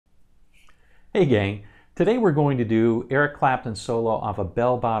Hey gang, today we're going to do Eric Clapton's solo off of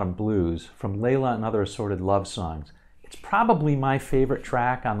Bell Bottom Blues from Layla and Other Assorted Love Songs. It's probably my favorite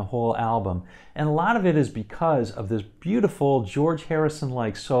track on the whole album, and a lot of it is because of this beautiful George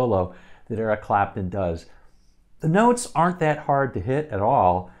Harrison-like solo that Eric Clapton does. The notes aren't that hard to hit at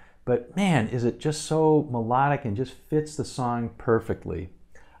all, but man, is it just so melodic and just fits the song perfectly.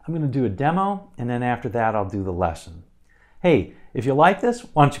 I'm going to do a demo, and then after that I'll do the lesson. Hey, if you like this,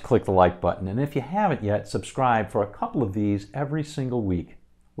 why don't you click the like button, and if you haven't yet, subscribe for a couple of these every single week.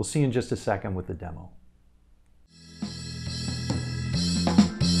 We'll see you in just a second with the demo.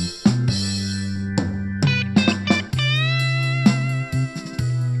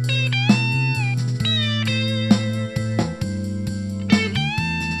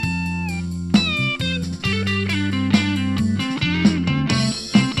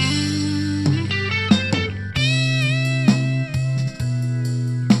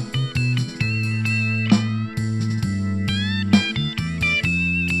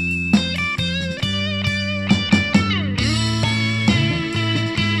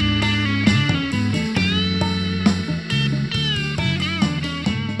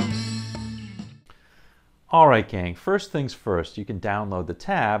 Alright gang, first things first, you can download the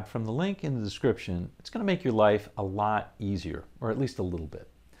tab from the link in the description. It's going to make your life a lot easier, or at least a little bit.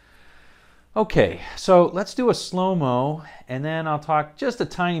 Okay, so let's do a slow-mo, and then I'll talk just a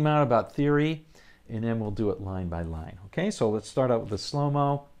tiny amount about theory, and then we'll do it line by line. Okay, so let's start out with the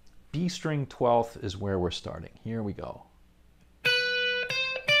slow-mo. B string 12th is where we're starting. Here we go.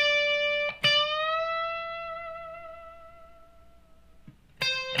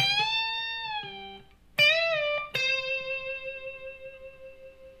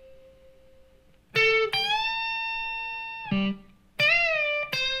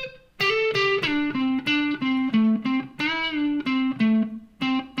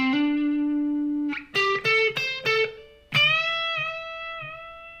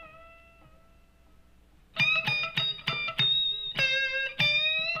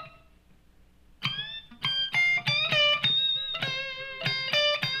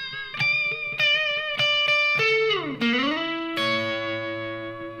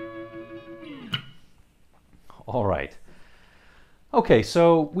 All right. Okay,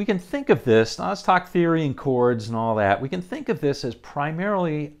 so we can think of this, now let's talk theory and chords and all that. We can think of this as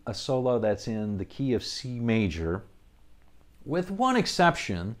primarily a solo that's in the key of C major, with one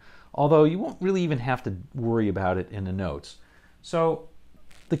exception, although you won't really even have to worry about it in the notes. So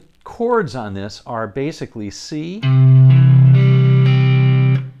the chords on this are basically C,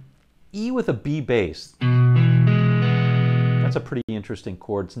 E with a B bass. That's a pretty interesting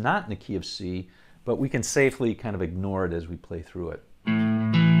chord. It's not in the key of C, but we can safely kind of ignore it as we play through it. A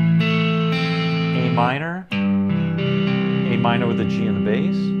minor with a G in the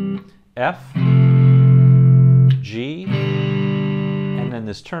bass, F, G, and then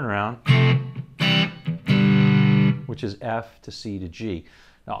this turnaround, which is F to C to G.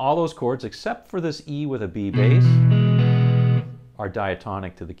 Now all those chords, except for this E with a B bass, are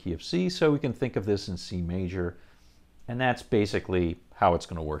diatonic to the key of C, so we can think of this in C major, and that's basically how it's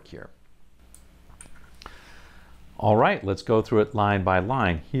going to work here. All right, let's go through it line by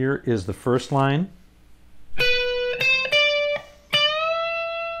line. Here is the first line.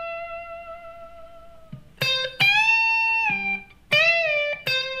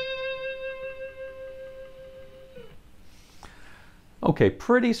 Okay,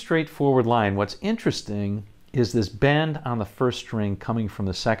 pretty straightforward line. What's interesting is this bend on the first string coming from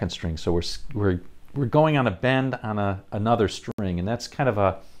the second string. So we're going on a bend on another string, and that's kind of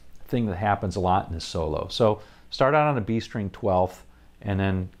a thing that happens a lot in this solo. So start out on a B string 12th and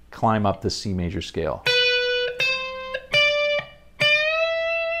then climb up the C major scale.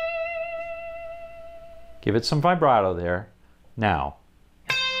 Give it some vibrato there. Now.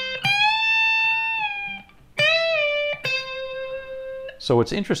 So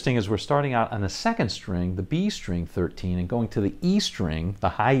what's interesting is we're starting out on the second string, the B string 13, and going to the E string, the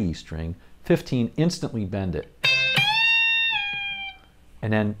high E string, 15, instantly bend it.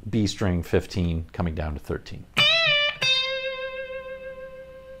 And then B string 15 coming down to 13.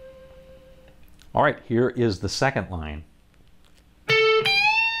 All right, here is the second line.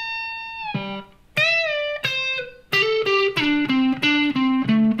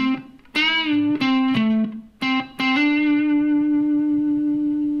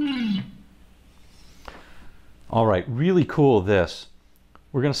 All right, really cool this.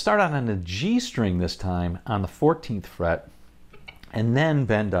 We're going to start out on the G string this time on the 14th fret, and then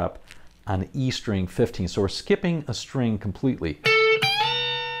bend up on the E string 15. So we're skipping a string completely.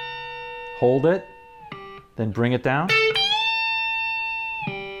 Hold it, then bring it down,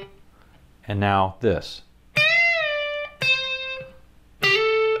 And now this.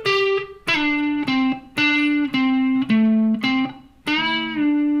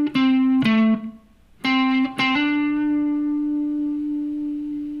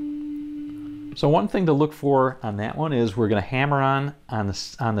 So one thing to look for on that one is we're going to hammer on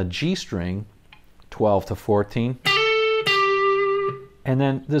the G string 12 to 14, and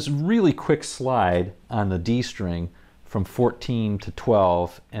then this really quick slide on the D string from 14 to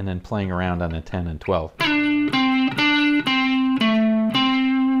 12, and then playing around on the 10 and 12.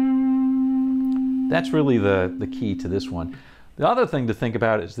 That's really the key to this one. The other thing to think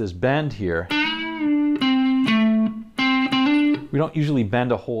about is this bend here. We don't usually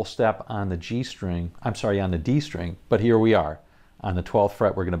bend a whole step on the G string, I'm sorry, on the D string, but here we are. On the 12th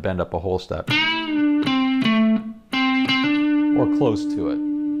fret, we're going to bend up a whole step. Or close to it.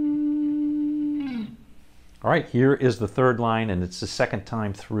 All right, here is the third line, and it's the second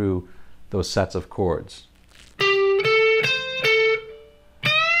time through those sets of chords.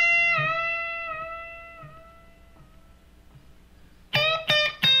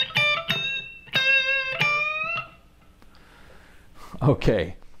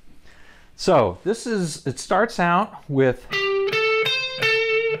 Okay, so it starts out with,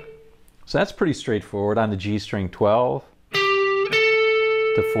 so that's pretty straightforward on the G string, 12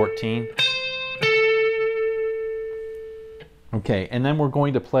 to 14. Okay, and then we're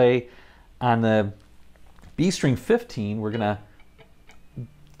going to play on the B string 15, we're going to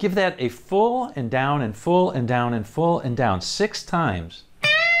give that a full and down and full and down and full and down 6 times.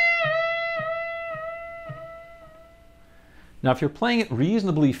 Now, if you're playing it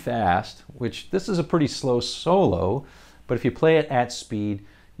reasonably fast, which this is a pretty slow solo, but if you play it at speed,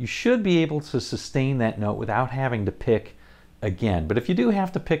 you should be able to sustain that note without having to pick again. But if you do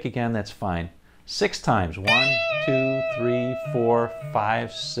have to pick again, that's fine. 6 times. 1, 2, 3, 4,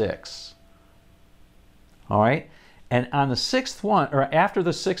 5, 6. All right? And on the 6th one, or after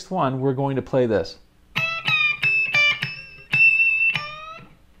the 6th one, we're going to play this.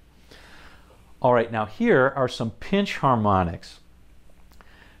 All right, now here are some pinch harmonics.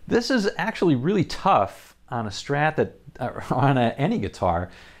 This is actually really tough on a Strat on any guitar.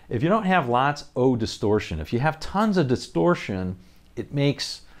 If you don't have lots of distortion, if you have tons of distortion, it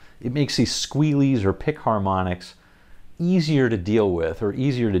makes these squealies or pick harmonics easier to deal with or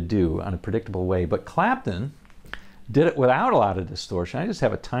easier to do on a predictable way. But Clapton did it without a lot of distortion. I just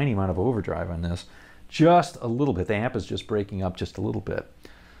have a tiny amount of overdrive on this, just a little bit. The amp is just breaking up just a little bit.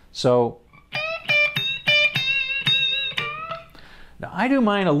 So now, I do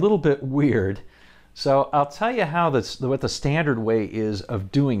mine a little bit weird, so I'll tell you how what the standard way is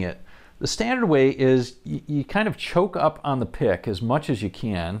of doing it. The standard way is you kind of choke up on the pick as much as you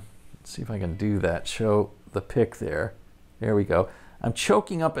can. Let's see if I can do that, show the pick there. There we go. I'm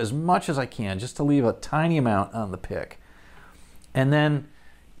choking up as much as I can just to leave a tiny amount on the pick. And then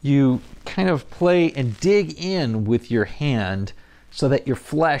you kind of play and dig in with your hand so that your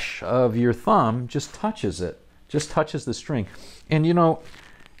flesh of your thumb just touches it, just touches the string. And you know,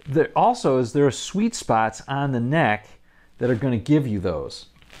 there are sweet spots on the neck that are going to give you those.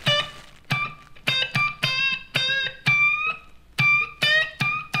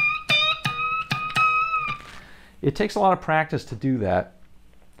 It takes a lot of practice to do that.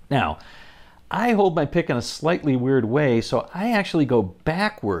 Now, I hold my pick in a slightly weird way, so I actually go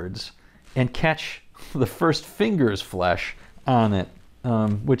backwards and catch the first finger's flesh on it,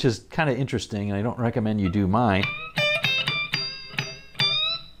 which is kind of interesting, and I don't recommend you do mine.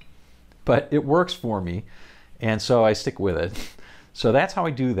 But it works for me, and so I stick with it. So that's how I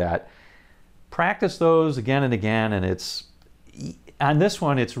do that. Practice those again and again, and on this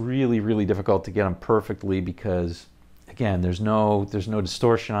one it's really, really difficult to get them perfectly because, again, there's no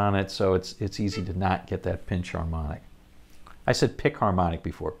distortion on it, so it's easy to not get that pinch harmonic. I said pick harmonic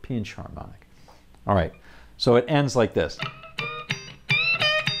before, pinch harmonic. All right, so it ends like this.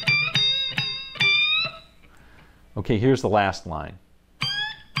 Okay, here's the last line.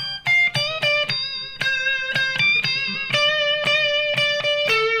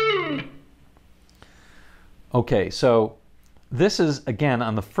 Okay, so this is, again,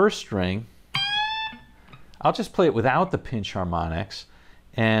 on the first string. I'll just play it without the pinch harmonics,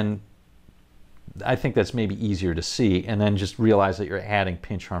 and I think that's maybe easier to see, and then just realize that you're adding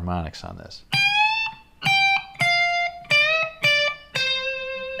pinch harmonics on this.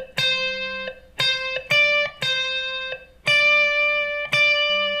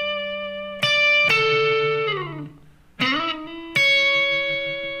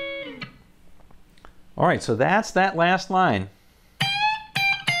 All right, so that's that last line.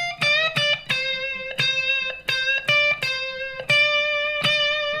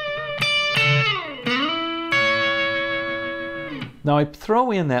 Now I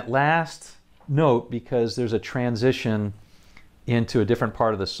throw in that last note because there's a transition into a different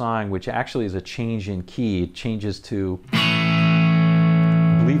part of the song, which actually is a change in key. It changes to,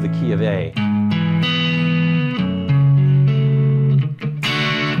 I believe, the key of A.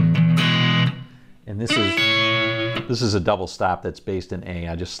 And this is a double stop that's based in A.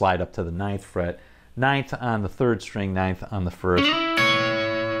 I just slide up to the 9th fret, 9th on the 3rd string, 9th on the 1st,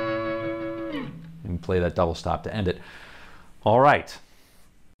 and play that double stop to end it. All right.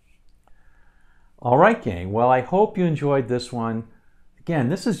 All right, gang. Well, I hope you enjoyed this one. Again,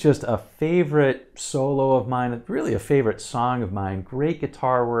 this is just a favorite solo of mine, really a favorite song of mine. Great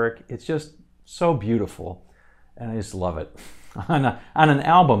guitar work. It's just so beautiful, and I just love it. On an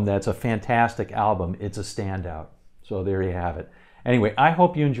album that's a fantastic album, it's a standout. So there you have it. Anyway, I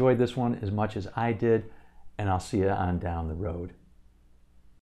hope you enjoyed this one as much as I did, and I'll see you on down the road.